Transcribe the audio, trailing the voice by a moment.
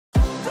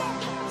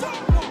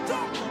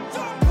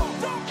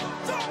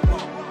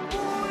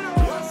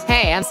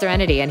Hey, I'm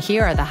Serenity, and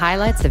here are the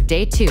highlights of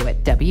Day 2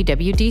 at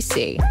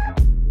WWDC.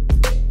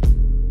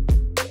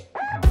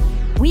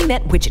 We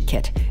met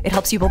WidgetKit. It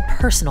helps you build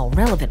personal,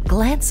 relevant,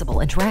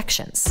 glanceable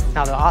interactions.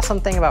 Now, the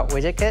awesome thing about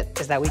WidgetKit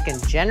is that we can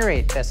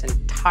generate this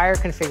entire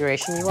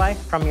configuration UI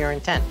from your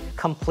intent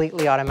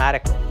completely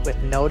automatically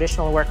with no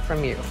additional work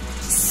from you.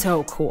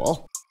 So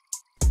cool.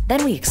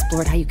 Then we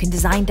explored how you can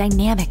design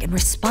dynamic and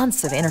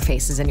responsive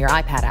interfaces in your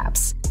iPad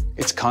apps.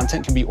 Its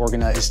content can be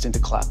organized into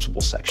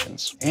collapsible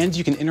sections, and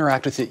you can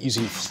interact with it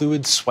using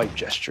fluid swipe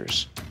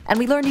gestures. And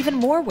we learned even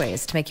more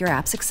ways to make your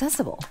apps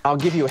accessible. I'll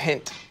give you a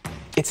hint.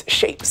 It's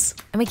shapes.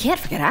 And we can't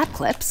forget app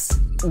clips.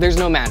 There's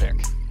no magic.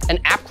 An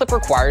app clip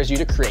requires you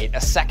to create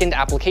a second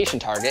application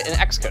target in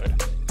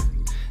Xcode.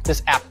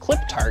 This app clip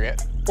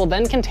target will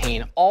then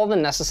contain all the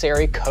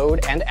necessary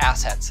code and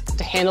assets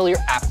to handle your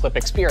app clip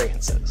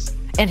experiences.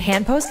 And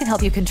HandPose can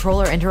help you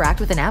control or interact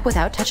with an app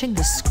without touching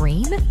the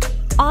screen?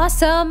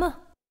 Awesome!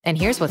 And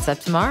here's what's up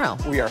tomorrow.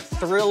 We are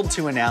thrilled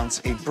to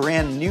announce a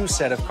brand new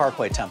set of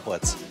CarPlay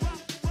templates.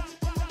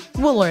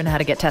 We'll learn how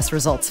to get test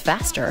results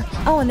faster.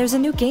 Oh, and there's a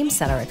new Game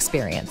Center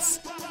experience.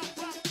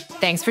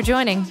 Thanks for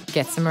joining.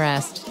 Get some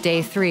rest.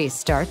 Day 3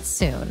 starts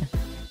soon.